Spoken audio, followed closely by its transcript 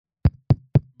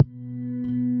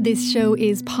This show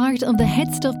is part of the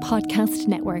Head Stuff Podcast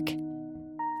Network.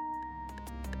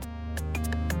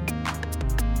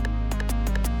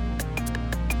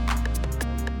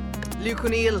 Luke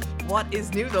O'Neill, what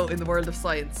is new though in the world of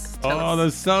science? Tell us.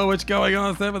 There's so much going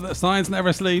on. Science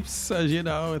never sleeps, as you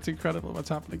know. It's incredible what's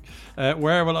happening.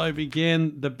 Where will I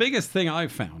begin? The biggest thing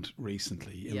I've found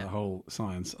recently in the whole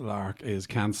science lark is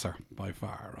cancer, by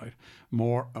far, right?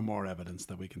 More and more evidence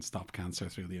that we can stop cancer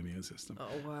through the immune system. Oh,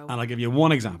 wow. And I'll give you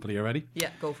one example. Are you ready?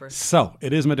 Yeah, go for it. So,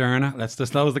 it is Moderna. Let's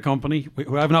disclose the company,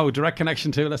 who I have no direct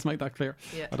connection to. Let's make that clear.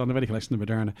 Yeah. I don't have any connection to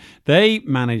Moderna. They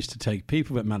managed to take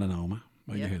people with melanoma.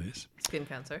 Well, you hear this. Skin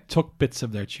cancer. Took bits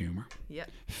of their tumour. Yeah.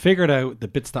 Figured out the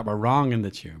bits that were wrong in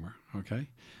the tumour, okay,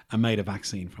 and made a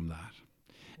vaccine from that.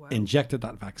 Wow. Injected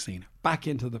that vaccine back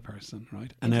into the person,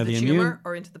 right? And Into now the the tumour immune.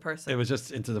 or into the person? It was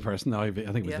just into the person. I think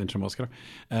it was Yeah.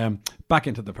 intramuscular. Back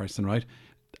into the person, right?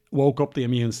 Woke up the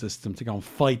immune system to go and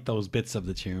fight those bits of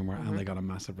the tumour, and they got a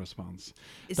massive response.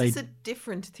 Is this a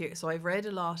different theory? So I've read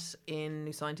a lot in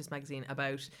New Scientist magazine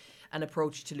about an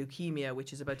approach to leukemia,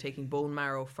 which is about taking bone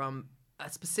marrow from a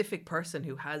specific person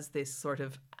who has this sort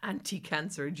of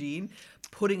anti-cancer gene,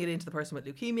 putting it into the person with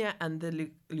leukemia, and the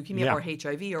leukemia or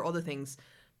HIV or other things,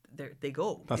 they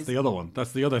go. That's the other one.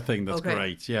 That's the other thing that's Okay.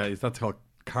 great. Yeah, that's called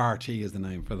CAR-T is the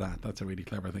name for that. That's a really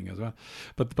clever thing as well.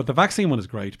 But the vaccine one is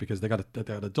great because they got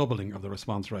a doubling of the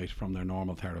response rate from their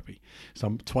normal therapy.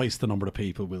 So twice the number of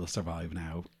people will survive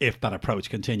now if that approach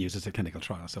continues. It's a clinical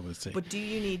trial, so we'll see. But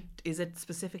is it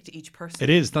specific to each person? It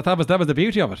is. That was the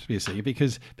beauty of it, you see,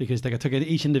 because they took it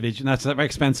each individual. That's a very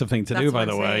expensive thing to do, by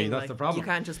the way. That's the problem. You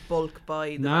can't just bulk buy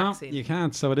the No, vaccine. you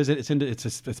can't. So it's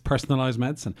personalised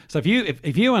medicine. So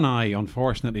if you and I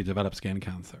unfortunately develop skin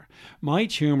cancer, my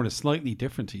tumour is slightly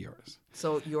different to yours.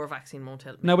 So your vaccine won't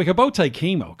help me. Now we could both take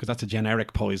chemo because that's a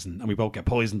generic poison, and we both get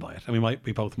poisoned by it, and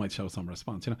we both might show some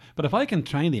response, you know. But if I can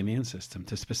train the immune system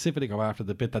to specifically go after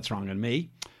the bit that's wrong in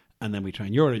me, and then we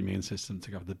train your immune system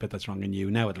to go after the bit that's wrong in you,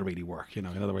 now it'll really work, you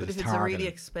know. In other words, But if it's it's a targeted. really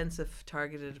expensive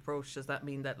targeted approach, does that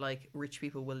mean that like rich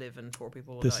people will live and poor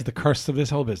people will This die? is the curse of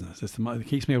this whole business. It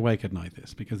keeps me awake at night,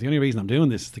 this, because the only reason I'm doing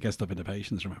this is to get stuff into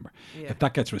patients, remember. Yeah. If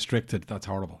that gets restricted, that's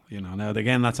horrible, you know. Now,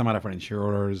 again, that's a matter for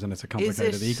insurers, and it's a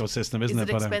complicated ecosystem, isn't it? Is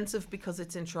it But, expensive because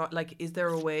it's is there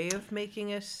a way of making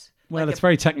it? well, like it's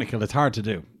very technical. It's hard to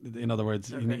do. In other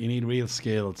words, Okay. you need real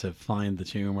skill to find the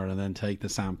tumour and then take the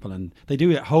sample. And they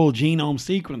do a whole genome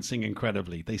sequencing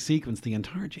incredibly. They sequence the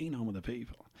entire genome of the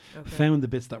people, found the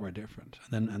bits that were different,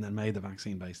 and then made the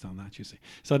vaccine based on that, you see.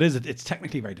 So it's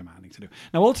technically very demanding to do.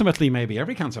 Now, ultimately, maybe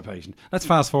every cancer patient, let's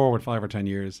fast forward 5 or 10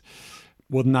 years,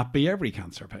 wouldn't that be every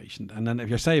cancer patient? And then if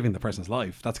you're saving the person's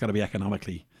life, that's got to be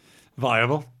economically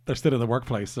viable. They're still in the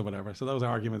workplace or whatever. So those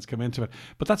arguments come into it.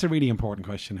 But that's a really important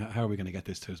question. How are we going to get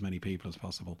this to as many people as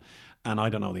possible? And I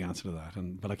don't know the answer to that.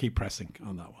 But I keep pressing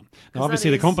on that one. Now,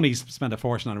 obviously, the companies spend a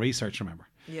fortune on research, remember.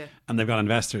 Yeah. And they've got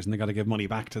investors and they've got to give money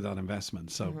back to that investment.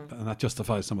 So and that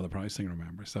justifies some of the pricing,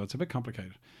 remember. So it's a bit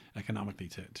complicated economically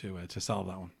to solve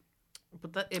that one.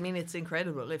 But it's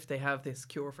incredible if they have this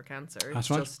cure for cancer. That's It's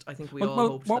right. just, I think we all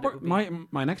hoped that it would be.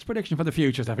 My next prediction for the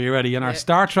future, Steph, are you ready? In our Yeah.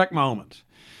 Star Trek moment,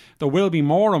 there will be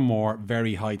more and more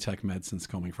very high-tech medicines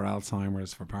coming for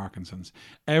Alzheimer's, for Parkinson's.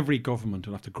 Every government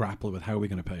will have to grapple with how are we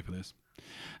going to pay for this.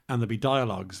 And there'll be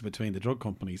dialogues between the drug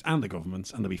companies and the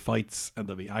governments, and there'll be fights, and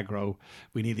there'll be aggro.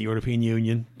 We need the European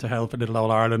Union to help little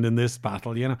old Ireland in this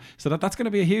battle, you know. So that's going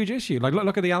to be a huge issue. Like,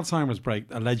 look at the Alzheimer's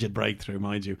alleged breakthrough,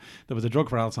 mind you. There was a drug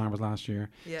for Alzheimer's last year.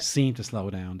 Yeah. Seemed to slow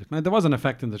down. Now, there was an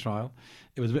effect in the trial.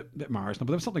 It was a bit marginal,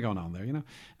 but there was something going on there, you know.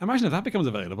 Imagine if that becomes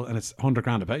available and it's 100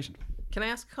 grand a patient. Can I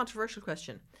ask a controversial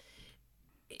question?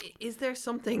 Is there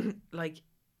something like,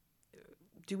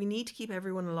 do we need to keep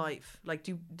everyone alive? Like,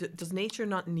 does nature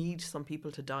not need some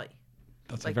people to die?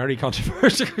 That's a very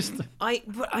controversial question.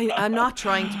 I'm not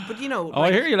trying to, but you know.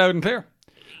 I hear you loud and clear.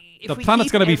 if The we planet's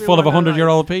keep going to be full of everyone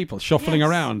 100-year-old alive- people shuffling Yes.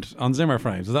 around on Zimmer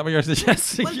frames. Is that what you're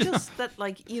suggesting? Well, You know? just that,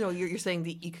 like, you know, you're saying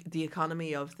the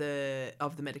economy of the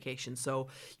medication. So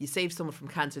you save someone from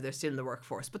cancer, they're still in the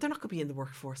workforce, but they're not going to be in the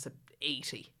workforce at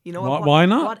 80. You know, Why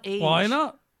not? What age? Why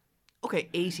not? Okay,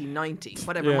 80, 90,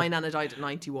 whatever. Yeah. My nana died at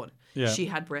 91. Yeah. She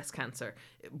had breast cancer,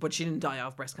 but she didn't die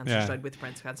of breast cancer. Yeah. She died with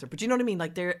breast cancer. But you know what I mean?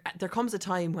 Like, there comes a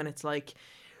time when it's like,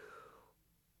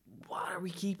 what are we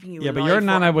keeping you Yeah, but alive your for,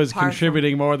 nana was apart from-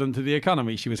 contributing more than to the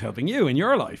economy. She was helping you in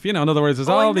your life. You know, in other words, there's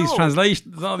Oh, I all these know.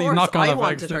 translations, all Of these course, knock-on I effects,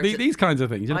 wanted her to- these kinds of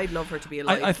things. You know? I'd love her to be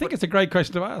alive. I think but- it's a great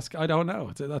question to ask. I don't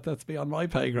know. That's beyond my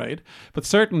pay grade. But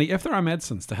certainly, if there are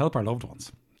medicines to help our loved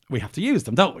ones, we have to use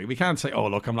them, don't we? We can't say, oh,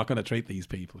 look, I'm not going to treat these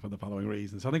people for the following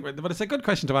reasons. I think, but it's a good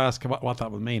question to ask what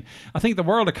that would mean. I think the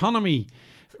world economy,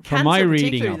 from my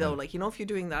reading of though, it, like, you know, if you're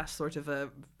doing that sort of a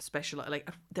special, like,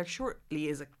 there surely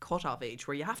is a cut-off age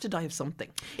where you have to die of something.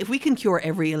 If we can cure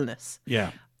every illness,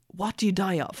 yeah, what do you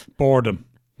die of? boredom.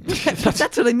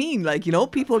 That's what I mean. Like, you know,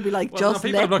 people will be like, just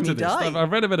let me die.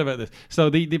 I've read a bit about this. So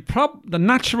the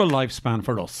natural lifespan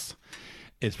for us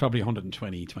is probably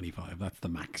 120, 25. That's the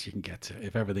max you can get to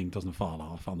if everything doesn't fall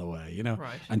off on the way, you know.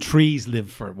 Right. And trees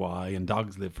live for Y and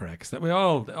dogs live for X. That we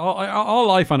all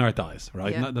life on Earth dies,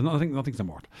 right? Yeah. Nothing's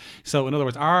immortal. So in other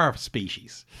words, our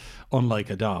species, unlike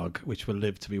a dog, which will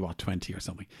live to be 20 or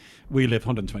something, we live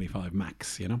 125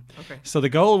 max, you know. Okay. So the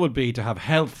goal would be to have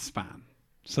health span.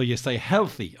 So you stay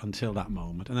healthy until that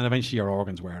moment, and then eventually your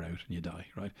organs wear out and you die,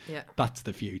 right? Yeah. That's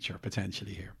the future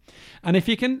potentially here. And if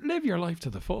you can live your life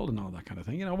to the full and all that kind of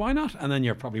thing, you know, why not? And then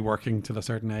you're probably working till a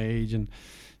certain age and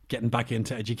getting back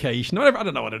into education, whatever. I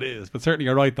don't know what it is, but certainly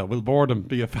you're right though. Will boredom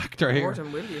be a factor here?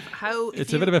 Boredom will be.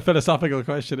 It's a bit of a philosophical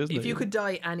question, isn't it? If you could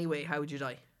die anyway, how would you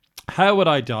die? How would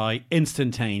I die?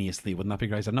 Instantaneously. Wouldn't that be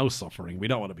great? So no suffering. We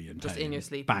don't want to be in Just pain. in your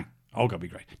sleep. Bang. Oh, that'd be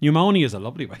great. Pneumonia is a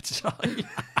lovely way to die.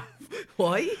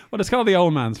 Why? Well, it's called the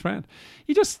old man's friend.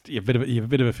 You have a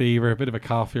bit of a fever, a bit of a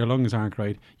cough, your lungs aren't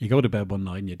great. You go to bed one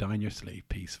night and you die in your sleep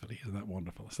peacefully. Isn't that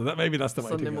wonderful? So that's the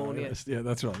way to pneumonia. go. Yeah,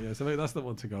 that's right. Yeah, so maybe that's the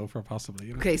one to go for possibly.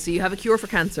 You know? Okay, so you have a cure for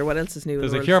cancer. What else is new?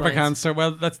 There's in a the cure world for of science? cancer.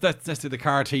 Well, let's do the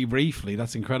CAR T briefly.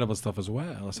 That's incredible stuff as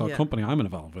well. So a company I'm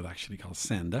involved with actually called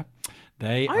Senda.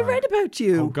 I read about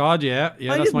you. Oh God, yeah, I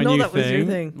that's didn't my know new that was your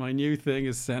thing. My new thing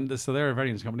is Senda. So they're a very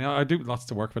interesting company. I do lots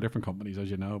to work for different companies,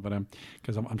 as you know, but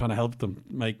because I'm trying to help them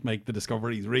make the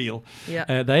discoveries real.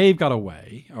 Yeah. They've got a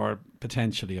way, or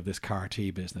potentially, of this CAR T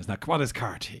business. Now, what is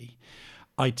CAR T?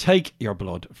 I take your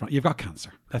blood from. You've got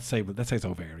cancer. Let's say it's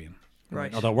ovarian.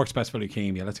 Right. Although it works best for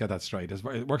leukemia. Let's get that straight.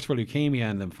 It works for leukemia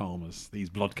and lymphomas. These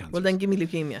blood cancers. Well, then give me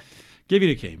leukemia. Give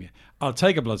you leukemia. I'll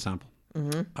take a blood sample.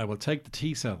 Mm-hmm. I will take the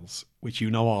T cells, which you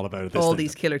know all about. All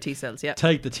these killer T cells, yeah.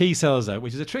 Take the T cells out,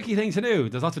 which is a tricky thing to do.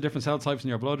 There's lots of different cell types in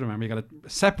your blood, remember. You got to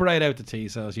separate out the T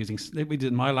cells using, we did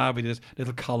in my lab, we did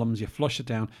little columns. You flush it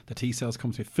down, the T cells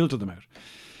come through, filter them out.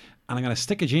 And I'm going to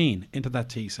stick a gene into that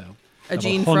T cell. A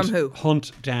gene from who?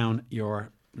 Hunt down your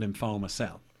lymphoma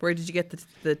cell. Where did you get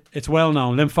the... It's well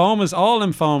known. All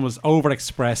lymphomas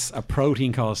overexpress a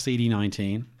protein called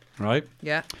CD19, right?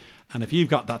 Yeah. And if you've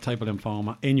got that type of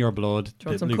lymphoma in your blood, Do you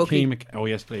want some leukemic... Oh,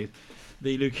 yes, please.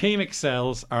 The leukemic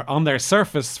cells are on their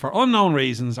surface, for unknown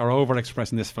reasons, are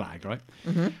overexpressing this flag, right?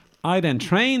 Mm-hmm. I then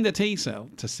train the T cell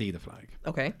to see the flag.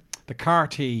 Okay. The CAR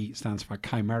T stands for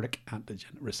chimeric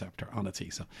antigen receptor on a T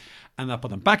cell. And I put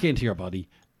them back into your body,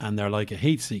 and they're like a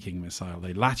heat-seeking missile.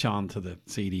 They latch on to the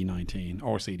CD19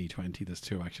 or CD20, there's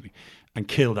two actually, and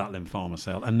kill that lymphoma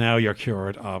cell. And now you're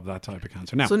cured of that type of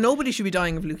cancer. Now, so nobody should be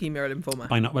dying of leukemia or lymphoma?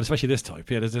 Why not? Well, especially this type.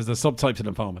 Yeah, there's the subtypes of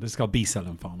lymphoma. This is called B-cell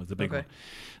lymphoma. It's the big one.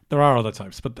 There are other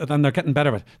types, but then they're getting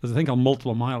better at it. There's a thing called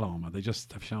multiple myeloma. They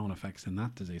just have shown effects in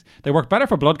that disease. They work better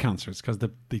for blood cancers because the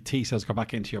T cells go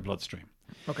back into your bloodstream.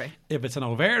 Okay. If it's an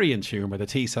ovarian tumour, the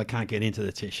T cell can't get into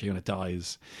the tissue and it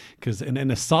dies. Because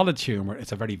in a solid tumour,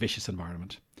 it's a very vicious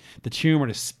environment. The tumour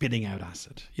is spitting out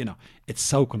acid. You know, it's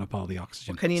soaking up all the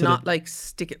oxygen. Well, can you not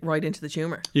stick it right into the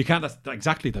tumour? You can't. That's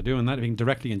exactly, they're doing that. You can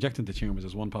directly inject into tumours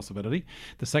is one possibility.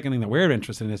 The second thing that we're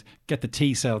interested in is get the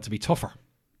T cell to be tougher.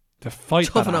 To fight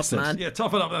toughen that up, acid. man. Yeah,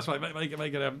 toughen up. That's right. Make it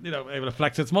able to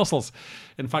flex its muscles.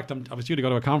 In fact, I was due to go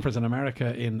to a conference in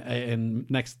America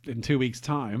in 2 weeks'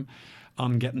 time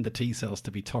on getting the T cells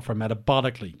to be tougher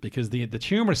metabolically because the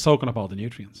tumour is soaking up all the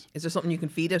nutrients. Is there something you can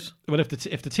feed it? Well, if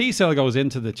the T cell goes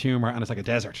into the tumour and it's like a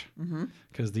desert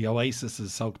because the oasis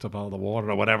has soaked up all the water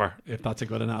or whatever, if that's a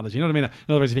good analogy. You know what I mean?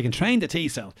 In other words, if you can train the T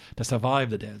cell to survive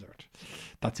the desert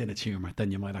that's in a tumour,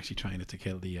 then you might actually train it to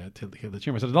kill the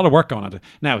tumour. So there's a lot of work going on it.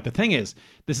 Now, the thing is,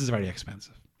 this is very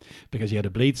expensive because you had to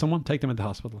bleed someone, take them into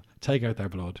hospital, take out their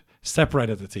blood,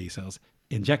 separate out the T cells,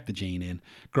 inject the gene in,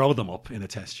 grow them up in a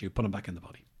test tube, put them back in the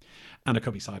body. And there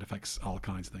could be side effects, all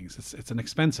kinds of things. It's an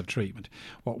expensive treatment.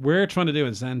 What we're trying to do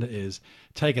in Senda is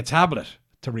take a tablet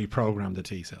to reprogram the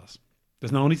T cells.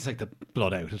 There's no need to take the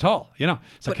blood out at all, you know.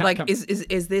 So but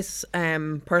is this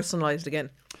personalised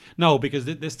again? No, because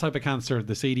this type of cancer,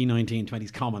 the CD19/20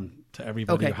 is common to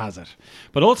everybody who has it.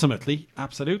 But ultimately,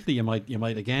 absolutely, you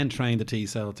might again train the T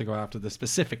cell to go after the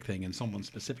specific thing in someone's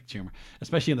specific tumour,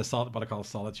 especially in the what I call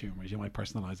solid tumours. You might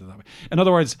personalise it that way. In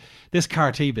other words, this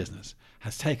CAR T business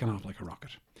has taken off like a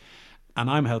rocket. and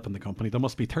I'm helping the company. There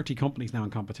must be 30 companies now in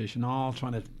competition, all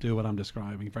trying to do what I'm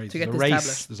describing. To get there's a this race.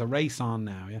 tablet. There's a race on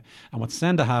now, yeah. And what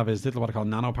Senda have is little what are called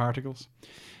nanoparticles.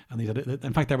 And these are,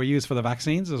 in fact, they were used for the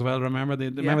vaccines as well. Remember,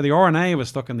 remember the RNA was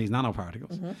stuck in these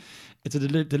nanoparticles. Mm-hmm. It's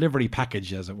a delivery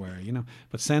package, as it were, you know.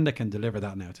 But Senda can deliver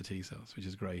that now to T cells, which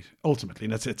is great. Ultimately,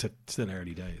 and it's still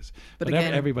early days. But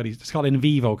again, it's called in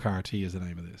vivo CAR T is the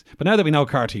name of this. But now that we know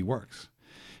CAR T works,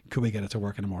 could we get it to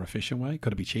work in a more efficient way?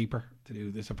 Could it be cheaper to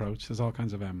do this approach? There's all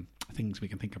kinds of things we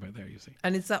can think about there, you see.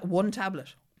 And is that one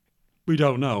tablet? We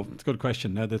don't know. It's a good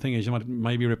question. Now, the thing is, you might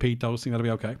maybe repeat dosing. That'll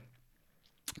be okay.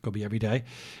 Could be every day.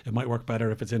 It might work better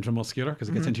if it's intramuscular because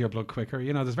it gets into your blood quicker.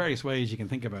 You know, there's various ways you can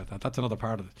think about that. That's another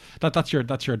part of it. That's your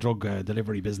drug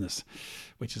delivery business,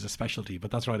 which is a specialty. But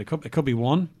that's right. It could be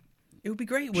one. It would be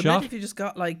great, wouldn't shot. it, if you just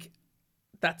got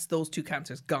that's those 2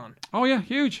 cancers gone. Oh yeah,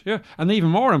 huge. Yeah, and even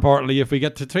more importantly, if we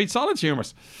get to treat solid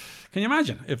tumours. Can you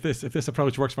imagine if this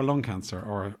approach works for lung cancer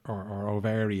or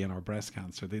ovarian or breast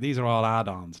cancer? These are all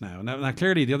add-ons now. Now,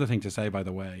 clearly, the other thing to say, by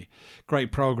the way,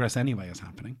 great progress anyway is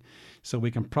happening. So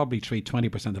we can probably treat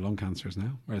 20% of lung cancers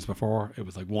now, whereas before it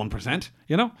was like 1%,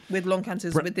 you know? With lung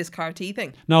cancers, with this CAR T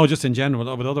thing? No, just in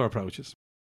general, with other approaches.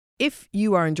 If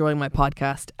you are enjoying my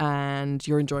podcast and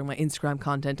you're enjoying my Instagram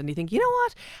content and you think, you know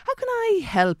what, how can I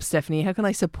help Stephanie? How can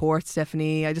I support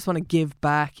Stephanie? I just want to give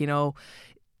back, you know.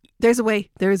 There's a way.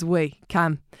 There is a way.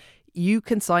 Cam, you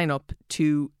can sign up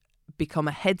to become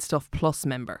a Head Stuff Plus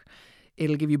member.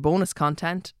 It'll give you bonus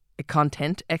content,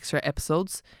 extra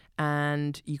episodes,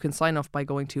 and you can sign up by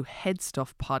going to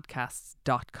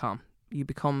headstuffpodcasts.com. You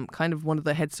become kind of one of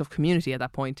the Head Stuff community at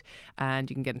that point,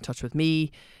 and you can get in touch with me,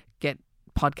 get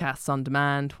podcasts on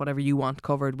demand, whatever you want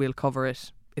covered, we'll cover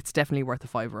it. It's definitely worth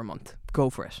 $5 a month. Go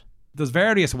for it. There's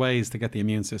various ways to get the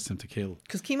immune system to kill.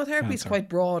 Because chemotherapy is quite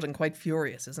broad and quite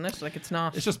furious, isn't it? Like, it's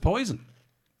not... It's just poison.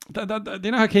 Do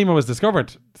you know how chemo was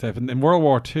discovered, Stephen? In World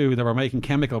War II, they were making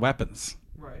chemical weapons.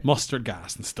 Right. Mustard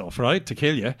gas and stuff, right? To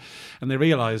kill you. And they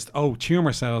realised,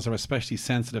 tumour cells are especially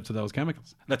sensitive to those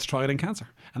chemicals. Let's try it in cancer.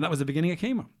 And that was the beginning of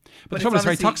chemo. But the trouble is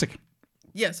very toxic.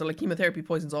 Yeah, so like chemotherapy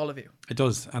poisons all of you. It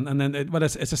does. And then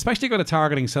it's especially good at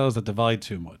targeting cells that divide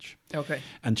too much. Okay.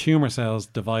 And tumour cells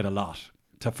divide a lot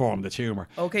to form the tumour.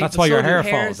 Okay, that's why your hair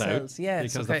falls cells, out.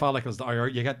 Yes, because the follicles,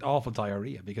 you get awful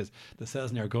diarrhea because the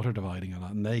cells in your gut are dividing a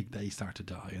lot and they start to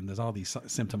die. And there's all these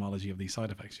symptomology of these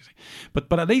side effects, you see.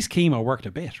 But at least chemo worked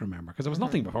a bit, remember, because there was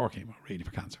nothing before chemo really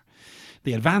for cancer.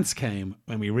 The advance came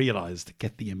when we realised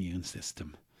get the immune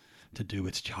system to do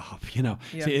its job, you know.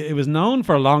 Yeah. See, it was known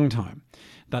for a long time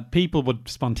that people would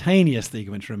spontaneously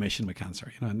go into remission with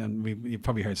cancer, you know, and you've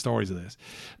probably heard stories of this.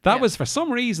 That was for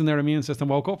some reason their immune system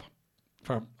woke up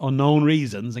for unknown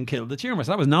reasons and killed the tumour.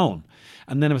 So that was known.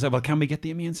 And then it was like, well, can we get the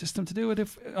immune system to do it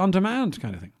on demand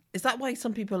kind of thing? Is that why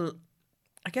some people...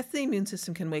 I guess the immune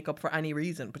system can wake up for any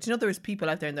reason. But you know, there's people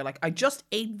out there and they're like, I just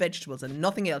ate vegetables and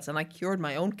nothing else and I cured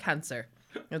my own cancer.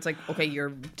 And it's like, okay,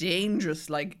 you're dangerous.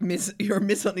 Like, your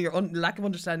lack of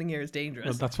understanding here is dangerous.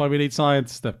 Well, that's why we need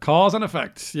science. The cause and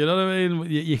effect. You know what I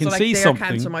mean? You can so, like, see their something.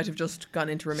 cancer might have just gone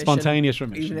into remission. Spontaneous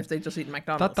remission. Even if they just eat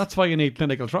McDonald's. That's why you need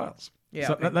clinical trials. Yeah,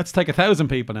 so okay. Let's take 1,000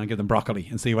 people now and give them broccoli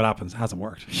and see what happens. It hasn't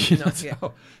worked.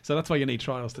 So that's why you need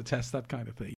trials to test that kind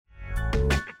of thing.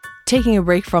 Taking a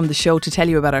break from the show to tell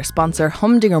you about our sponsor,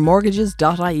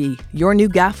 HumdingerMortgages.ie, your new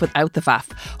gaff without the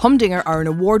faff. Humdinger are an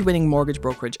award-winning mortgage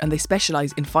brokerage and they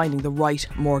specialise in finding the right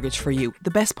mortgage for you.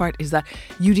 The best part is that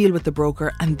you deal with the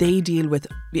broker and they deal with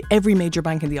every major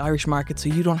bank in the Irish market, so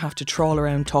you don't have to trawl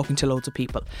around talking to loads of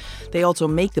people. They also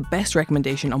make the best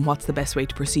recommendation on what's the best way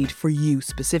to proceed for you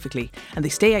specifically, and they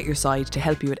stay at your side to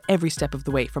help you at every step of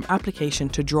the way, from application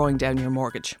to drawing down your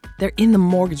mortgage. They're in the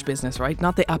mortgage business, right?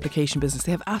 Not the application business.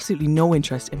 They have absolutely no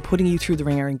interest in putting you through the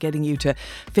ringer and getting you to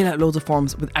fill out loads of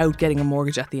forms without getting a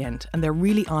mortgage at the end. And they're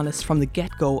really honest from the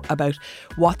get-go about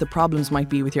what the problems might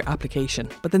be with your application.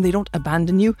 But then they don't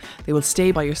abandon you. They will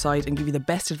stay by your side and give you the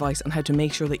best advice on how to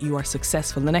make sure that you are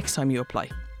successful the next time you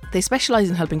apply. They specialise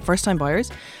in helping first-time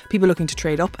buyers, people looking to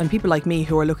trade up, and people like me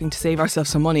who are looking to save ourselves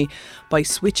some money by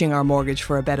switching our mortgage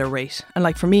for a better rate. And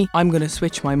like for me, I'm going to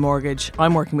switch my mortgage.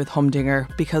 I'm working with Humdinger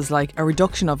because like a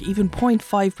reduction of even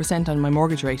 0.5% on my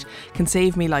mortgage rate can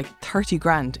save me like 30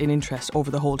 grand in interest over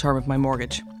the whole term of my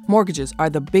mortgage. Mortgages are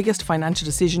the biggest financial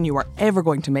decision you are ever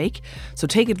going to make, so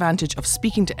take advantage of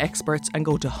speaking to experts and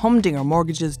go to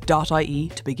HumdingerMortgages.ie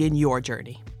to begin your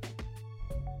journey.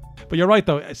 But you're right,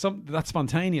 though, that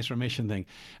spontaneous remission thing.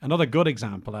 Another good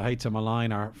example, I hate to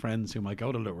malign our friends who might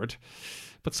go to Lourdes,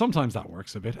 but sometimes that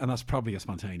works a bit, and that's probably a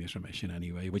spontaneous remission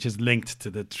anyway, which is linked to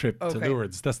the trip to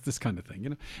Lourdes. That's this kind of thing, you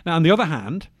know. Now, on the other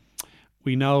hand,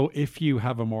 we know if you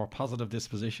have a more positive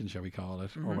disposition, shall we call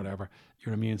it, or whatever,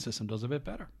 your immune system does a bit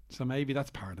better. So maybe that's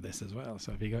part of this as well.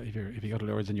 So if you go to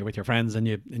Lourdes and you're with your friends and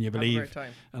you believe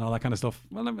and all that kind of stuff,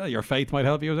 well, your faith might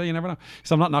help you. You never know.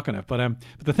 So I'm not knocking it, but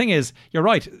the thing is, you're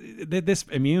right. This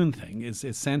immune thing is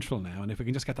central now, and if we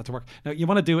can just get that to work, now you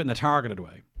want to do it in a targeted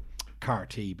way. CAR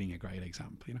T being a great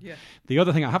example. You know? Yeah. The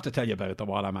other thing I have to tell you about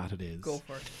while I'm at it is, go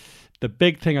for it. The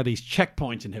big thing are these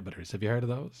checkpoint inhibitors. Have you heard of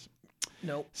those?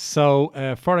 No. So,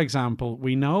 for example,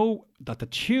 we know that the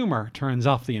tumour turns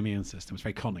off the immune system. It's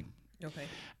very cunning. Okay.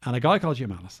 And a guy called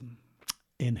Jim Allison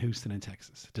in Houston in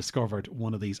Texas discovered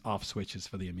one of these off switches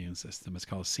for the immune system. It's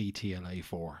called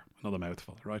CTLA4. Another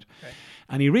mouthful, right? Okay.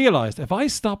 And he realised if I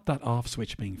stop that off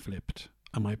switch being flipped,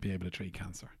 I might be able to treat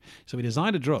cancer. So he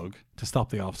designed a drug to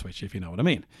stop the off switch, if you know what I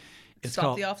mean. It's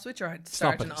stop the off switch or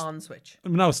start an on switch?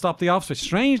 No, stop the off switch.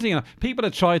 Strangely, people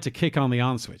have tried to kick on the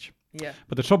on switch. Yeah.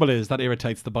 But the trouble is that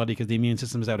irritates the body because the immune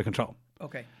system is out of control.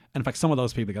 Okay. And in fact, some of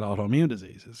those people get autoimmune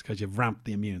diseases because you've ramped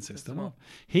the immune system up.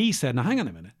 He said, now hang on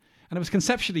a minute. And it was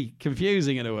conceptually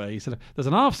confusing in a way. He said, there's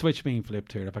an off switch being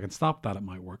flipped here. If I can stop that, it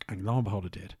might work. And lo and behold,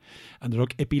 it did. And the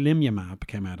drug ipilimumab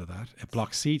came out of that. It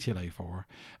blocks CTLA4.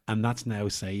 And that's now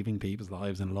saving people's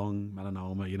lives in lung,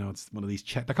 melanoma. You know, it's one of these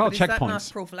they're called checkpoints. Is that not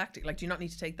prophylactic? Like, do you not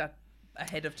need to take that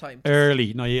ahead of time?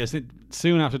 Early. No, yes.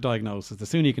 Soon after diagnosis. The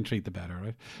sooner you can treat, the better,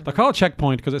 right? They're called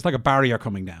checkpoint because it's like a barrier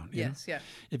coming down. Yes, yeah.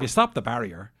 If you stop the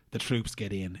barrier, the troops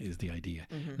get in, is the idea.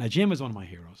 Now, Jim is one of my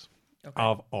heroes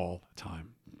of all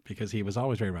time because he was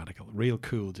always very radical, real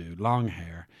cool dude, long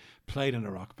hair, played in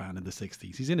a rock band in the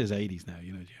 60s. He's in his 80s now,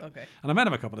 you know, Jim. Okay. And I met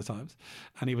him a couple of times,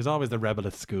 and he was always the rebel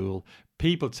at school.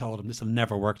 People told him, this will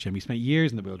never work, Jim. He spent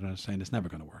years in the wilderness saying, it's never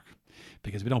going to work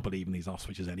because we don't believe in these off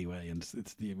switches anyway, and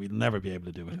we'll never be able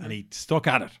to do it. And he stuck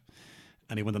at it,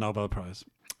 and he won the Nobel Prize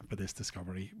for this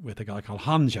discovery with a guy called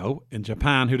Hanjo in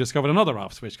Japan who discovered another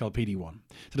off switch called PD-1.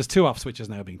 So there's 2 off switches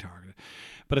now being targeted.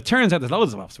 But it turns out there's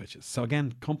loads of off switches. So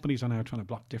again, companies are now trying to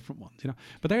block different ones, you know.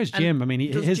 But there's Jim. I mean,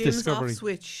 his Jim's discovery. Off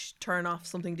switch turn off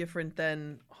something different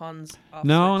than Hans off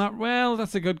No, switch? not well.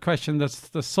 That's a good question. That's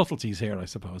the subtleties here, I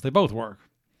suppose. They both work.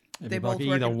 They both both work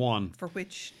work either one. For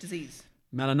which disease?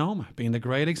 Melanoma being the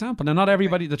great example. Now, not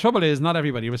everybody, the trouble is not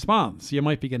everybody responds. You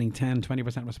might be getting 10,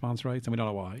 20% response rates, and we don't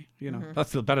know why. You know, that's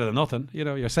still better than nothing. You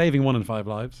know, you're saving 1 in 5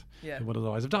 lives who would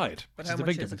otherwise have died. But how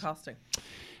much is it costing?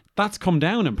 That's come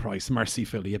down in price,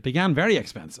 mercifully. It began very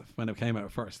expensive when it came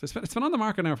out first. It's been on the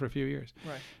market now for a few years.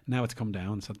 Right. Now it's come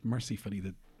down, so mercifully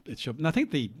it should. And I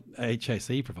think the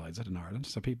HSE provides it in Ireland,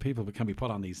 so people can be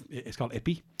put on these. It's called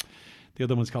IPI. The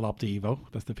other one's called Opdivo.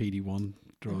 That's the PD-1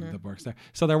 drug that works there.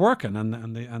 So they're working, and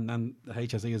the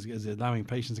HSE is allowing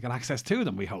patients to get access to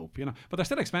them. We hope, you know, but they're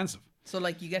still expensive. So,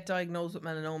 like, you get diagnosed with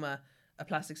melanoma, a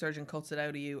plastic surgeon cuts it out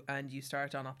of you, and you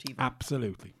start on Opdivo.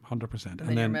 Absolutely, 100%. And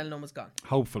then your melanoma's gone.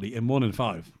 Hopefully, in 1 in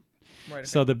 5. Right, okay.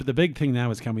 So the big thing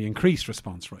now is, can we increase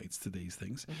response rates to these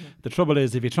things? The trouble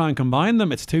is, if you try and combine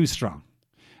them, it's too strong.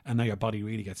 And now your body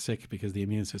really gets sick because the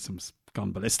immune system's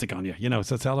gone ballistic on you. You know,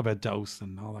 so it's all about dose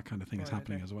and all that kind of thing is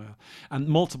happening as well. And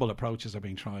multiple approaches are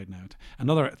being tried now.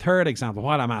 Another third example,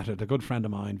 while I'm at it, a good friend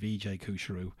of mine, Vijay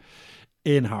Kusharu,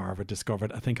 in Harvard,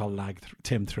 discovered a thing called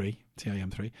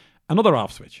TIM3, another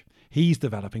off switch. He's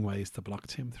developing ways to block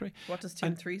TIM3. What does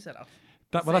TIM3 set off?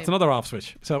 That's another off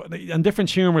switch. So, and different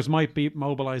tumours might be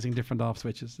mobilising different off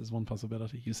switches is one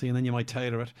possibility, you see, and then you might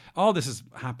tailor it. All this is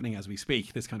happening as we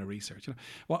speak, this kind of research. You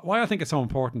know, why I think it's so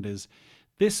important is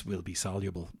this will be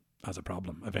soluble as a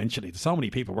problem eventually. There's so many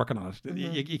people working on it.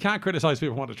 You can't criticise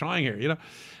people for what they're trying here, you know.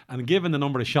 And given the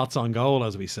number of shots on goal,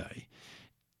 as we say,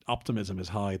 optimism is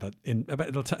high that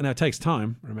now it takes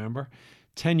time, remember.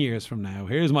 10 years from now,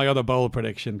 here's my other bold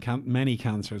prediction, many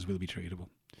cancers will be treatable.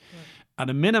 At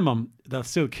a minimum, they'll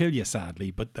still kill you, sadly,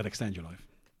 but they'll extend your life.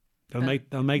 They'll make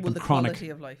them chronic. Quality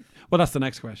of life. Well, that's the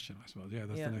next question, I suppose. Yeah,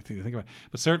 that's the next thing to think about.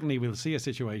 But certainly, we'll see a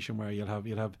situation where you'll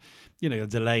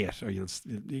delay it, or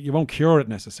you won't cure it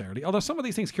necessarily. Although some of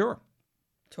these things cure.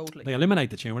 Totally. They eliminate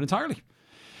the tumor entirely.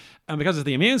 And because it's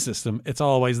the immune system, it's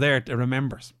always there. It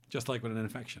remembers, just like with an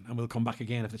infection, and will come back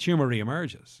again if the tumor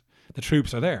reemerges. The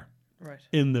troops are there, right,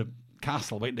 in the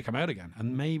castle waiting to come out again,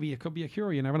 and maybe it could be a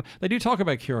cure. You never know. They do talk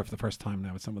about cure for the first time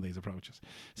now with some of these approaches,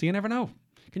 so you never know.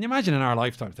 Can you imagine in our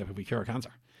lifetimes if we cure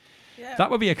cancer? Yeah. That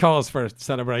would be a cause for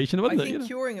celebration, wouldn't it? I think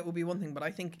curing it would be one thing, but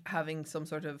I think having some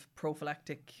sort of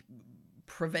prophylactic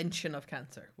prevention of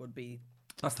cancer would be.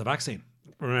 That's the vaccine,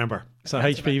 remember. So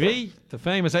HPV, the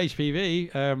famous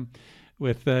HPV,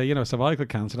 with cervical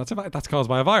cancer, that's caused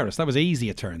by a virus. That was easy,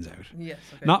 it turns out. Yes.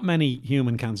 Okay. Not many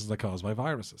human cancers are caused by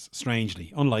viruses,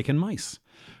 strangely, unlike in mice,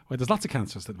 Well, there's lots of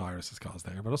cancers that viruses cause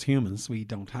there, but us humans, we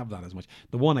don't have that as much.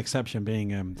 The one exception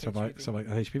being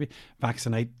HPV.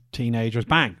 Vaccinate teenagers,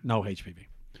 bang, no HPV.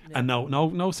 Yeah. And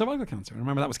no cervical cancer.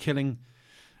 Remember, that was killing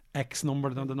X number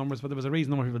of the numbers, but there was a reason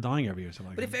number of people dying every year.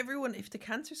 But if the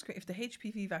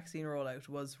HPV vaccine rollout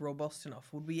was robust enough,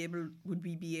 would we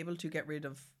be able to get rid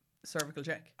of cervical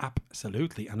check?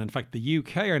 Absolutely. And in fact, the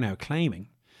UK are now claiming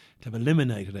to have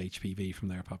eliminated HPV from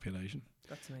their population.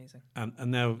 That's amazing. And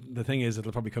now the thing is,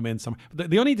 it'll probably come in some.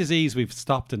 The only disease we've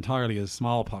stopped entirely is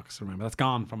smallpox. Remember, that's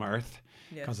gone from Earth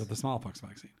because of the smallpox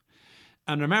vaccine.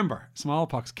 And remember,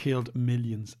 smallpox killed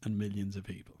millions and millions of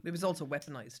people. It was also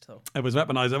weaponized, though. It was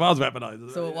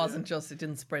weaponized. So it wasn't just, it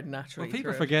didn't spread naturally. Well,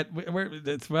 people forget,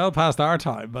 it's well past our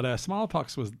time, but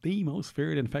smallpox was the most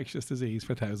feared infectious disease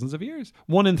for thousands of years.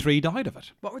 1 in 3 died of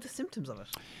it. What were the symptoms of it?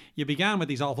 You began with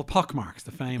these awful pock marks,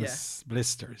 the famous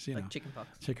blisters. Like chickenpox.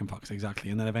 Chickenpox,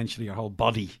 exactly. And then eventually your whole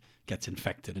body gets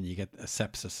infected and you get a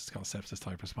sepsis. It's called sepsis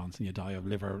type response, and you die of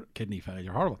liver, kidney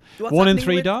failure. Horrible. 1 in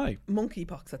 3 die.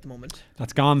 Monkeypox at the moment.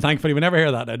 That's gone. Thankfully, we never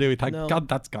hear that now, do we? Thank God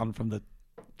that's gone from the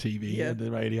TV and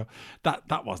the radio.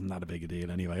 That wasn't that a big a deal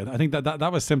anyway. I think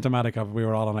that was symptomatic of we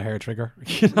were all on a hair trigger.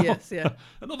 You know? Yes, yeah.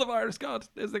 Another virus, God,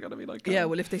 is there going to be like? Yeah,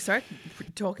 well, if they start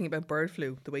talking about bird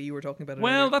flu the way you were talking about it.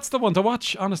 Well, that's the one to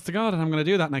watch, honest to God, and I'm going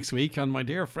to do that next week. And my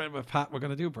dear friend with Pat, we're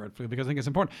going to do bird flu because I think it's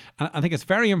important. And I think it's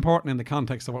very important in the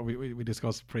context of what we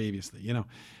discussed previously. You know,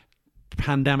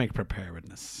 pandemic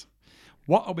preparedness.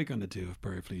 What are we going to do if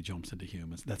bird flu jumps into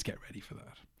humans? Let's get ready for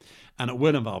that. And it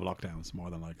will involve lockdowns,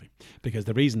 more than likely. Because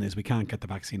the reason is we can't get the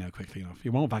vaccine out quickly enough.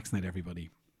 You won't vaccinate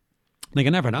everybody. They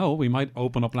can never know. We might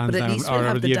open up Lansdowne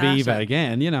or the Aviva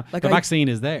again. You know, like the vaccine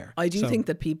is there. I do think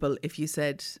that people, if you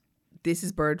said, this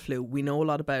is bird flu, we know a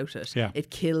lot about it. Yeah.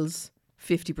 It kills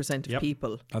 50% of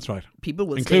people. That's right. People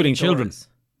will including stay indoors. Children.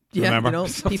 Yeah, remember? you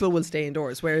know, people will stay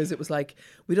indoors. Whereas it was like,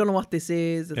 we don't know what this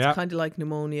is. It's kind of like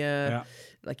pneumonia. Yeah.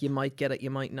 Like you might get it, you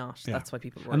might not. Yeah. That's why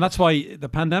people worry. And that's why the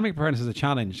pandemic preparedness is a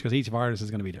challenge, because each virus is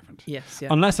going to be different. Yes, yeah.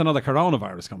 Unless another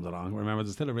coronavirus comes along. Remember,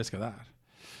 there's still a risk of that.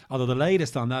 Although the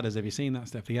latest on that is, have you seen that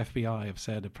stuff? The FBI have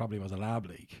said it probably was a lab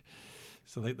leak.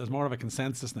 So there's more of a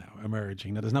consensus now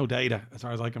emerging. Now, there's no data, as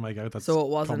far as I can make out, that's so it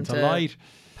wasn't come to light.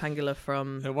 Pangolin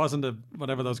from... It wasn't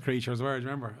whatever those creatures were,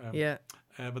 remember?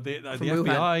 But the Wuhan.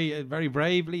 FBI very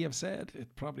bravely have said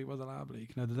it probably was a lab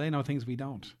leak. Now, do they know things we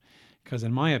don't? Because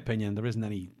in my opinion, there isn't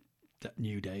any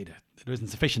new data. There isn't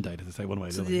sufficient data to say one way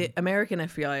or the other. So the American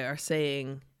FBI are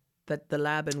saying that the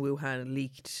lab in Wuhan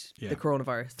leaked the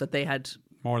coronavirus, that they had...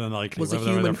 More than likely. Was a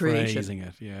human creation.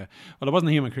 It, yeah. Well, it wasn't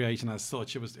a human creation as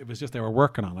such. It was just they were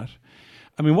working on it.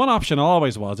 I mean, one option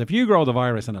always was, if you grow the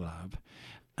virus in a lab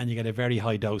and you get a very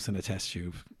high dose in a test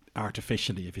tube,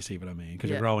 artificially, if you see what I mean, because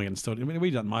you're growing it and studying. I mean,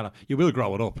 we don't mind. You will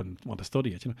grow it up and want to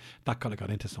study it. You know, that could have got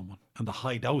into someone, and the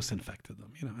high dose infected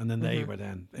them. You know, and then they were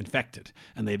then infected,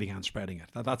 and they began spreading it.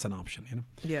 That's an option. You know.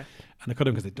 Yeah. And it could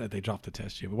have, because they dropped the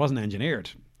test tube. It wasn't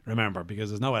engineered. Remember,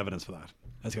 because there's no evidence for that.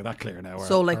 Let's get that clear now.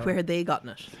 So, where had they gotten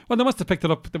it? Well, they must have picked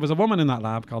it up. There was a woman in that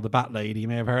lab called the Bat Lady. You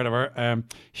may have heard of her.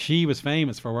 She was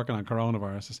famous for working on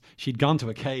coronaviruses. She'd gone to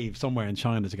a cave somewhere in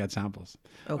China to get samples.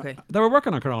 Okay. They were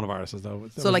working on coronaviruses, though.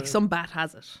 So, some bat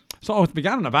has it? So, it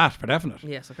began in a bat, for definite.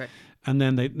 Yes, okay. And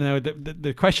then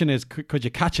the question is, could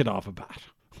you catch it off a bat?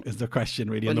 Is the question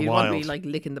really in the wild? Well, you'd want to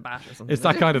be licking the bat or something. It's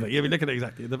that kind of thing. You'd be licking it,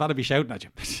 exactly. The bat would be shouting at you.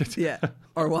 Yeah.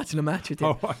 Or watching a match with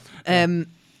you.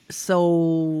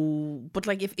 So, but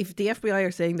if the FBI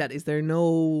are saying that, is there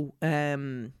no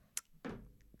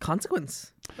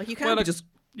consequence? You can't just...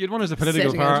 You'd want as a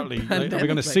political party, are we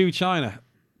going to sue China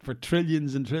for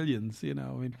trillions and trillions? You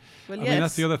know, I mean,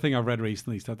 that's the other thing I've read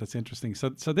recently that's interesting. So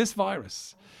this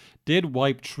virus did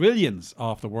wipe trillions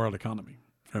off the world economy.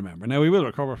 Remember, now we will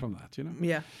recover from that. You know.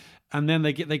 Yeah. And then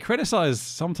they criticize.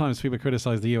 Sometimes people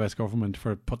criticize the US government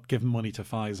for giving money to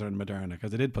Pfizer and Moderna,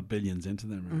 because they did put billions into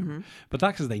them. Mm-hmm. But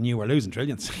that's because they knew we're losing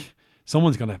trillions.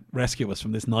 Someone's going to rescue us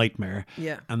from this nightmare.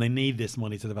 Yeah. And they need this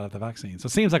money to develop the vaccine. So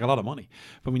it seems like a lot of money.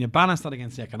 But when you balance that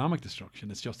against the economic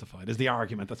destruction, it's justified, is the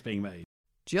argument that's being made.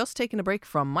 Just taking a break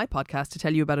from my podcast to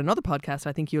tell you about another podcast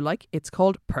I think you'll like. It's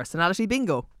called Personality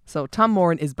Bingo. So Tom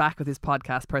Moran is back with his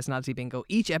podcast, Personality Bingo.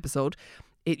 Each episode,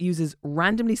 it uses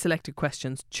randomly selected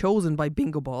questions chosen by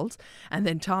bingo balls, and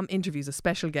then Tom interviews a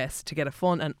special guest to get a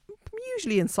fun and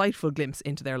usually insightful glimpse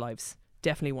into their lives.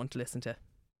 Definitely one to listen to.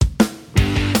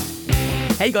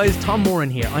 Hey guys, Tom Moran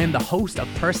here. I am the host of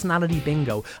Personality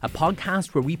Bingo, a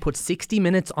podcast where we put 60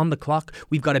 minutes on the clock.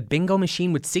 We've got a bingo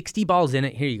machine with 60 balls in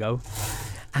it. Here you go.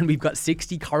 And we've got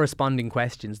 60 corresponding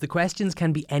questions. The questions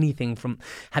can be anything from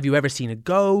have you ever seen a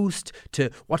ghost, to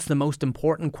what's the most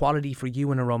important quality for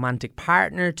you in a romantic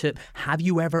partner, to have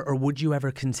you ever or would you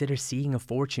ever consider seeing a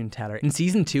fortune teller. In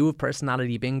season 2 of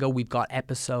Personality Bingo, we've got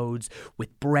episodes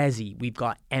with Brezzy, we've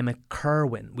got Emma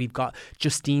Kerwin, we've got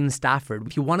Justine Stafford.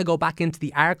 If you want to go back into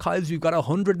the archives, we've got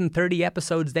 130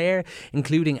 episodes there,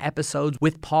 including episodes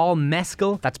with Paul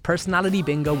Mescal. That's Personality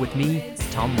Bingo with me,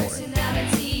 Tom Moore.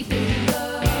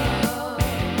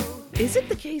 Is it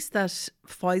the case that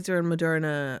Pfizer and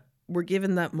Moderna were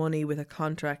given that money with a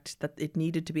contract that it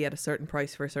needed to be at a certain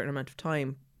price for a certain amount of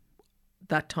time?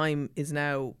 That time is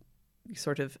now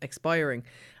sort of expiring,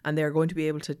 and they're going to be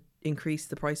able to increase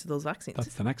the price of those vaccines.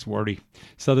 That's the next worry.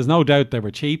 So there's no doubt they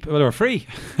were cheap. Well, they were free.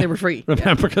 They were free.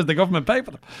 Remember, because the government paid for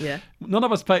them. Yeah. None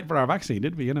of us paid for our vaccine,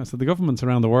 did we? You know, so the governments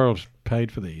around the world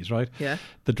paid for these, right? Yeah.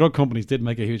 The drug companies did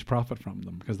make a huge profit from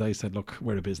them because they said, look,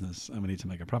 we're a business and we need to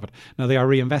make a profit. Now, they are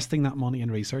reinvesting that money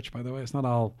in research, by the way. It's not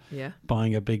all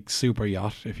buying a big super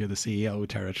yacht if you're the CEO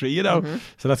territory, you know.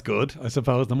 So that's good, I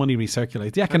suppose. The money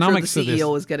recirculates. The economics I'm sure the CEO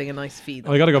of this is getting a nice fee.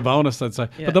 I got to go bonus, I'd say.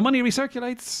 Yeah. But the money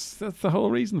recirculates. That's the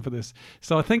whole reason for this.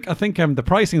 So I think the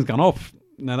pricing's gone up.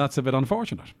 Now that's a bit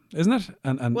unfortunate, isn't it?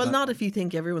 And well, not if you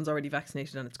think everyone's already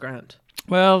vaccinated and it's grand.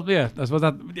 Well, yeah, I suppose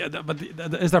that. Yeah, but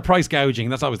is there price gouging?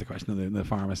 That's always the question in the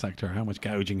pharma sector. How much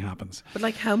gouging happens? But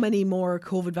like, how many more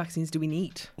COVID vaccines do we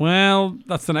need? Well,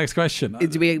 that's the next question.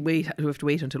 Do we have to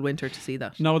wait until winter to see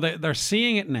that? No, they're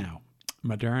seeing it now,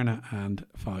 Moderna and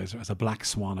Pfizer, as a black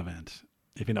swan event,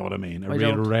 if you know what I mean, a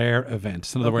real rare event.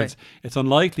 So in other words, it's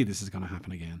unlikely this is going to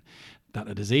happen again, that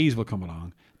a disease will come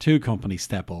along, two companies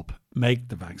step up, make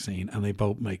the vaccine, and they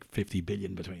both make 50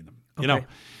 billion between them. You know,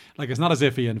 like, it's not as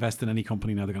if you invest in any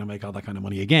company now they're going to make all that kind of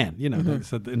money again. You know,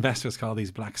 so the investors call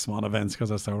these black swan events because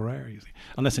they're so rare, you see,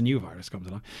 unless a new virus comes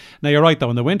along. Now, you're right, though.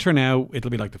 In the winter now, it'll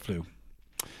be like the flu.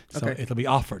 So it'll be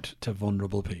offered to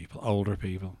vulnerable people, older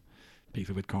people,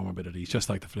 people with comorbidities, just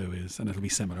like the flu is, and it'll be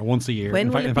similar once a year.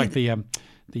 In fact, the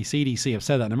CDC have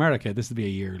said that in America, this will be a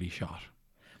yearly shot.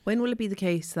 When will it be the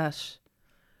case that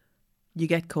you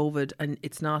get COVID and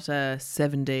it's not a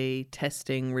 7-day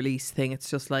testing release thing? It's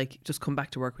just like, just come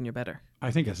back to work when you're better.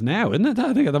 I think it's now, isn't it?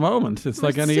 I think at the moment it's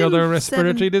like any other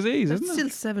respiratory disease, isn't it? It's still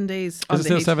 7 days. Is it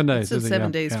still 7 days? It's still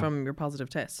 7 days from your positive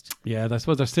test. Yeah, I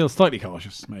suppose they're still slightly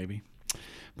cautious, maybe.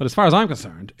 But as far as I'm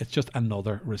concerned, it's just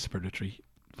another respiratory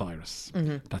virus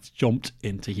that's jumped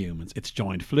into humans. It's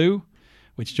joined flu,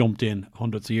 which jumped in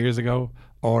hundreds of years ago.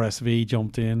 RSV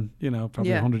jumped in,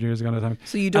 probably 100 years ago.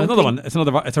 So you don't. And another one.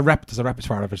 It's a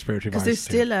repertoire of respiratory because viruses.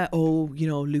 Because there's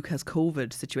still Luke has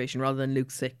COVID situation rather than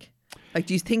Luke's sick. Like,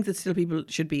 do you think that still people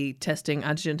should be testing,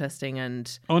 antigen testing,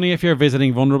 and only if you're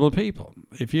visiting vulnerable people?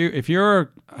 If you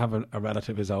have a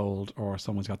relative is old or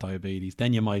someone's got diabetes,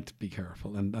 then you might be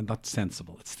careful, and that's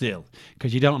sensible. It's still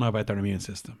because you don't know about their immune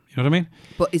system. You know what I mean?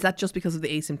 But is that just because of the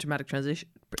asymptomatic transmission?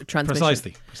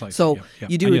 Precisely. So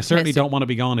you do. And you certainly don't want to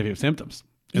be gone if you have symptoms.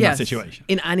 In that situation.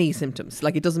 In any symptoms.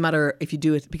 Like, it doesn't matter if you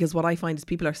do it, because what I find is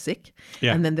people are sick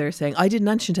and then they're saying, I did an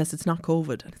antigen test, it's not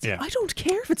COVID. And it's like, I don't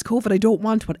care if it's COVID, I don't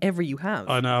want whatever you have.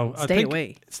 I know. Stay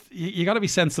away. You got to be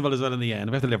sensible as well in the end.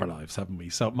 We have to live our lives, haven't we?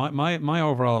 So my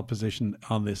overall position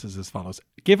on this is as follows.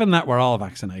 Given that we're all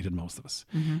vaccinated, most of us,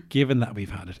 given that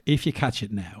we've had it, if you catch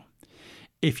it now,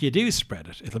 if you do spread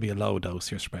it, it'll be a low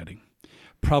dose you're spreading,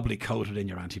 probably coated in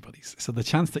your antibodies. So the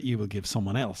chance that you will give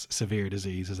someone else severe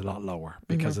disease is a lot lower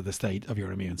because of the state of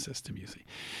your immune system, you see.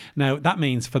 Now, that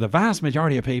means for the vast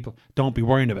majority of people, don't be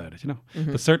worrying about it,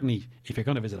 But certainly, if you're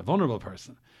going to visit a vulnerable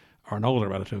person or an older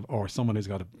relative or someone who's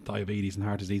got diabetes and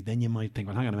heart disease, then you might think,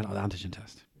 well, hang on a minute, I'll antigen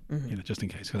test. Just in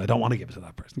case, because I don't want to give it to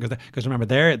that person. Because remember,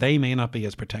 they may not be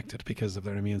as protected because of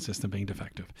their immune system being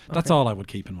defective. That's all I would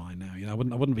keep in mind now. I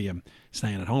wouldn't be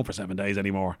staying at home for 7 days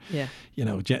anymore. Yeah.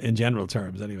 In general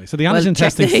terms, anyway. So the antigen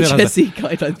testing still has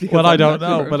guidelines. Well, I don't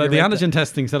know, but the antigen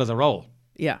testing still has a role.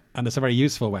 Yeah. And it's a very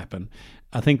useful weapon.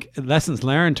 I think lessons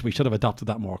learned, we should have adopted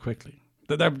that more quickly.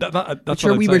 That's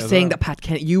sure, we were saying that Pat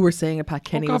Kenny. You were saying it. Pat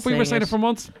Kenny. Oh God, we were saying it for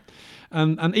months.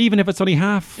 And even if it's only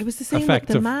half effective. It was the same with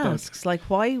the masks. Like,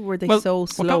 why were they so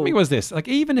slow? What got me was this. Like,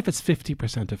 even if it's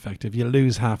 50% effective, you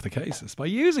lose half the cases by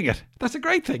using it. That's a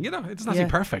great thing, It doesn't have to be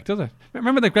perfect, does it?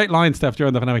 Remember the great line, Steph,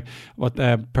 during the pandemic?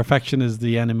 Perfection is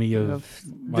the enemy of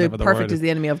whatever the perfect word is the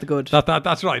enemy of the good.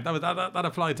 That's right. That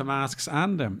applied to masks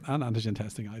and antigen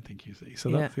testing, I think, you see. So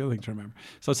that's the other thing to remember.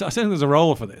 So I think there's a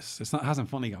role for this. It hasn't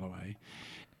fully gone away.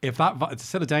 if it's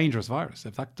still a dangerous virus.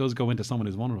 If that does go into someone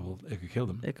who's vulnerable, it could kill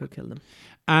them. It could kill them.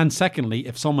 And secondly,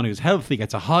 if someone who's healthy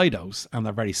gets a high dose and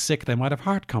they're very sick, they might have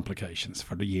heart complications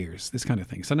for the years. This kind of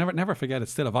thing. So never forget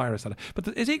it's still a virus. But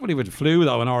it's equally with flu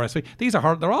though and RSV. These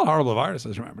are they're all horrible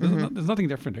viruses. Remember, there's nothing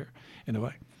different here in a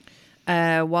way.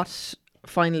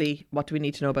 Finally, what do we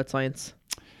need to know about science?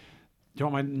 Do you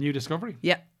want my new discovery?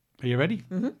 Yeah. Are you ready?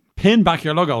 Mm-hmm. Pin back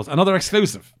your logos. Another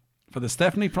exclusive for the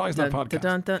Stephanie Preisner podcast.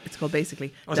 Dun, dun. It's called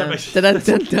Basically. Oh, Dun, dun,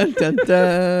 dun, dun, dun,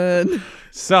 dun.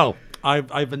 So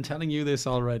I've been telling you this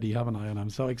already, haven't I? And I'm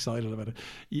so excited about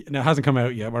it. Now, it hasn't come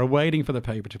out yet. We're waiting for the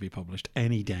paper to be published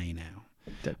any day now.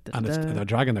 Dun, dun, And dun. they're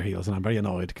dragging their heels, and I'm very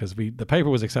annoyed because the paper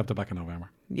was accepted back in November.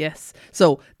 Yes.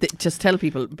 So just tell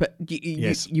people, but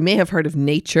Yes. you may have heard of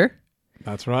Nature.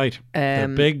 That's right. The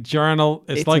Um, big journal.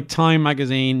 It's like a- Time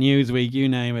magazine, Newsweek, you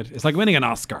name it. It's like winning an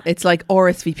Oscar. It's like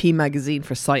RSVP magazine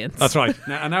for science. That's right.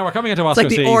 Now we're coming into It's Oscar like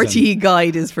the season. RTE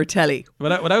guide is for telly.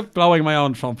 Without blowing my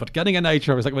own trumpet, getting a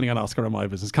Nature is like winning an Oscar in my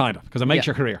business, kind of, because it makes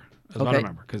Yeah. your career. As well, Okay.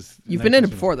 remember, because You've been in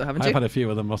it before, though, haven't you? I've had a few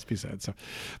of them, must be said. So,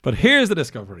 but here's the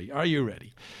discovery. Are you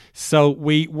ready? So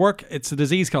we work. It's a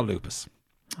disease called lupus.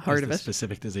 Heard It's of the it?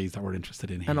 specific disease that we're interested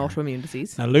in here. An autoimmune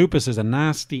disease. Now, lupus is a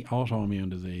nasty autoimmune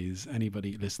disease.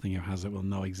 Anybody listening who has it will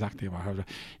know exactly about how.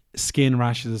 Skin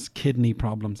rashes, kidney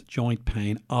problems, joint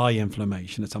pain, eye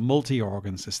inflammation. It's a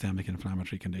multi-organ systemic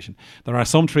inflammatory condition. There are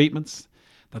some treatments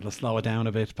that'll slow it down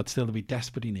a bit, but still we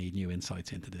desperately need new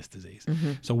insights into this disease.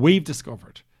 So we've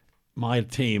discovered, my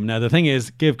team. Now, the thing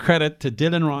is, give credit to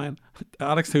Dylan Ryan,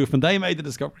 Alex Hoofman. They made the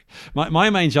discovery. My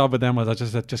main job with them was I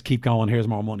just keep going. Here's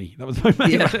more money. That was my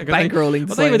main. Yeah, 'cause bankrolling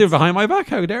Well, they would do it science. behind my back.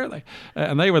 How dare they?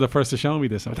 And they were the first to show me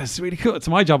this. So that's really cool.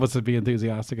 So my job was to be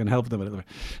enthusiastic and help them a little bit.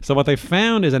 So what they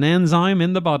found is an enzyme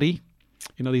in the body.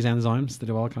 You know these enzymes, they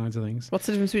do all kinds of things. What's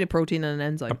the difference between a protein and an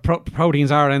enzyme?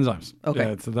 Proteins are enzymes. Okay.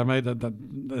 Yeah, so they're made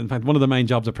in fact, one of the main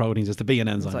jobs of proteins is to be an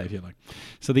enzyme, Enzyme. if you like.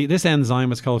 So this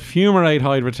enzyme is called fumarate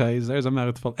hydratase. There's a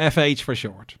mouthful. FH for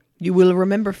short. You will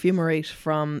remember fumarate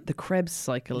from the Krebs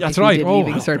cycle. That's if you right. did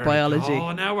Leaving Cert Biology.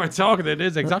 Oh, now we're talking. It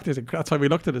is exactly. That's why we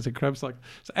looked at it as a Krebs cycle.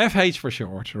 So FH for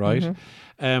short, right?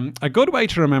 A good way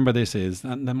to remember this is,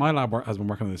 and my lab has been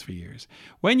working on this for years.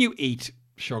 When you eat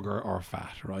sugar or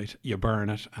fat, right, you burn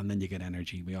it and then you get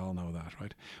energy. We all know that,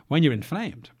 right? When you're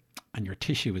inflamed and your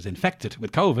tissue is infected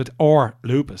with COVID or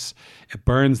lupus, it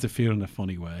burns the fuel in a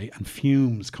funny way and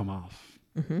fumes come off.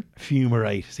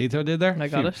 Fumarate. See what I did there? I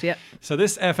got it, yeah. So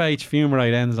this FH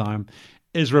fumarate enzyme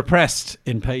is repressed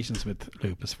in patients with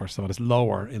lupus, first of all. It's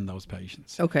lower in those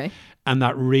patients. Okay. And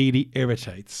that really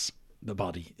irritates the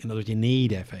body. In other words, you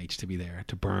need FH to be there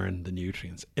to burn the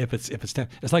nutrients.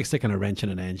 It's like sticking a wrench in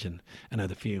an engine and now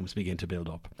the fumes begin to build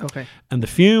up. Okay. And the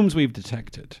fumes we've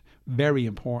detected, very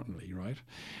importantly, right?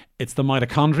 It's the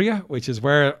mitochondria, which is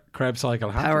where Krebs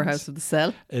cycle happens. Powerhouse of the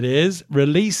cell. It is,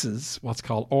 releases what's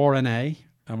called RNA,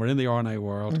 and we're in the RNA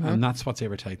world, and that's what's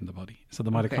irritating the body. So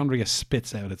the mitochondria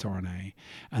spits out its RNA,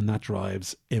 and that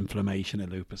drives inflammation in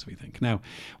lupus, we think. Now,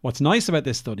 what's nice about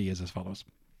this study is as follows.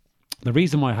 The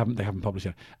reason why they haven't published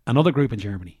it, another group in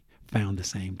Germany found the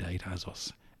same data as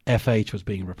us. FH was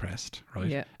being repressed, right?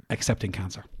 Yeah. Except in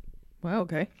cancer. Wow,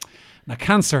 okay. Now,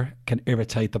 cancer can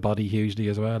irritate the body hugely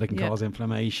as well. It can Yeah. cause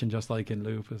inflammation, just like in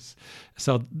lupus.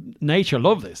 So Nature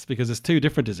love this because it's two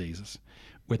different diseases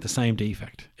with the same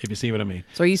defect, if you see what I mean.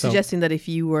 So are you suggesting that if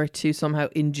you were to somehow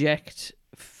inject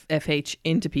FH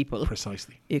into people,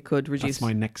 Precisely. it could reduce... That's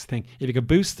my next thing. If you could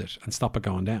boost it and stop it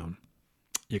going down,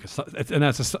 you could. And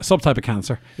that's a subtype of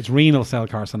cancer. It's renal cell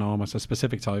carcinoma. It's a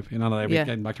specific type. You know, Yeah.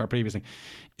 getting back to our previous thing.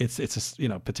 It's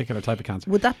a particular type of cancer.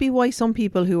 Would that be why some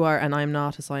people who are, and I'm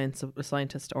not a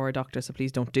scientist or a doctor, so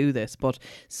please don't do this, but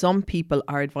some people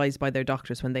are advised by their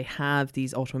doctors when they have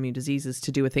these autoimmune diseases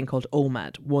to do a thing called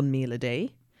OMAD, 1 meal a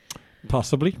day,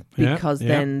 Possibly. because Yeah.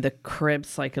 then the Krebs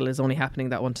cycle is only happening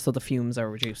that one, so the fumes are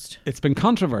reduced It's been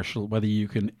controversial whether you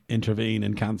can intervene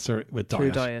in cancer with diet.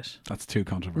 through diet. That's too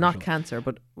controversial. Not cancer,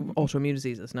 but autoimmune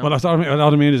diseases. No. Well,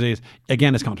 autoimmune disease,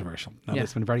 again, is controversial. Now, Yeah.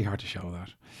 it's been very hard to show that.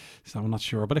 So I'm not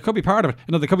sure. But it could be part of it.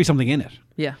 You know, there could be something in it.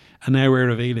 Yeah. And now we're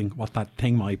revealing what that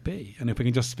thing might be. And if we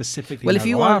can just specifically... Well, now if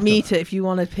you go want after me that. to, if you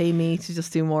want to pay me to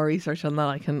just do more research on that,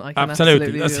 I can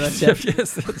Absolutely. absolutely do that. Yeah.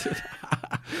 Yes, that's it.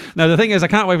 Now, the thing is, I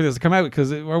can't wait for this to come out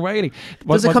because we're waiting.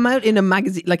 Does it come out in a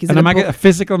magazine? Like, is in it a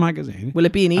physical magazine? Will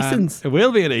it be in Eason's? It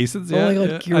will be in Eason's, Oh yeah. my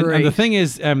God, yeah. And the great. thing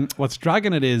is, what's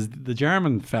dragging it is the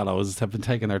German fellows have been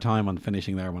taking their time on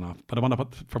finishing their one off. But I want to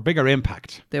put, for bigger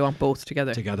impact, They want both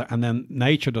together. and then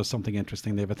Nature does something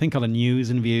interesting. They have a thing called a news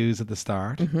and views at the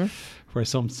start, where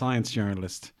some science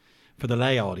journalist for the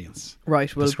lay audience.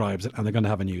 Right, well, Describes it, and they're going to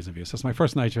have a news and views. So it's my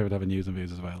first night show to have a news and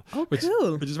views as well. Oh, which,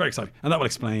 cool. Which is very exciting. And that will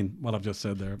explain what I've just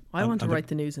said there. I want to write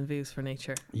the news and views for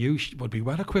Nature. You would be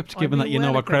well equipped, given be that you well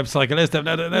know what Krebs cycle is.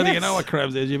 Now that you know what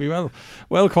Krebs is, you'd be well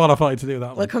qualified to do that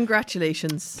Well, one.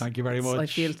 congratulations. Thank you very much. I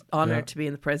feel honoured to be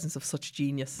in the presence of such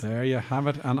genius. There you have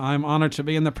it. And I'm honoured to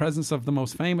be in the presence of the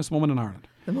most famous woman in Ireland.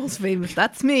 The most famous.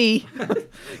 That's me.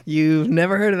 You've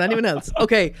never heard of anyone else.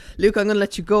 Okay, Luke, I'm going to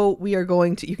let you go. We are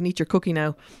going to, you can eat your cookie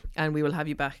now, and we will have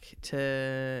you back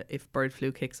to if bird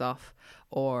flu kicks off,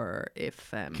 or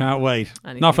if can't wait.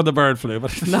 anything. Not for the bird flu,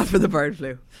 but not for the bird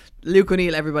flu. Luke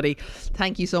O'Neill, everybody,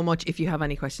 thank you so much. If you have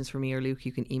any questions for me or Luke,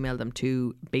 you can email them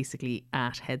to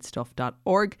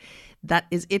basically@headstuff.org. That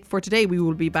is it for today. We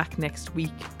will be back next week.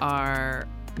 Our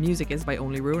music is by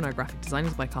Only Ruin. Our graphic design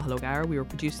is by Cathal O'Gara. We were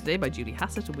produced today by Judy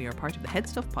Hassett, and we are part of the Head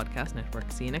Stuff Podcast Network.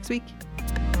 See you next week.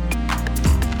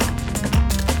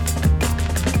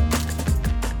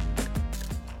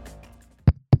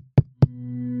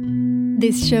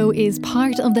 This show is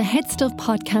part of the Head Stuff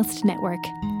Podcast Network,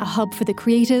 a hub for the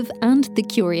creative and the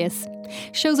curious.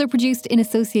 Shows are produced in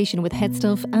association with Head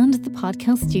Stuff and the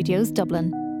Podcast Studios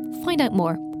Dublin. Find out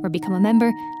more or become a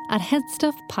member at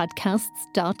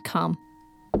headstuffpodcasts.com.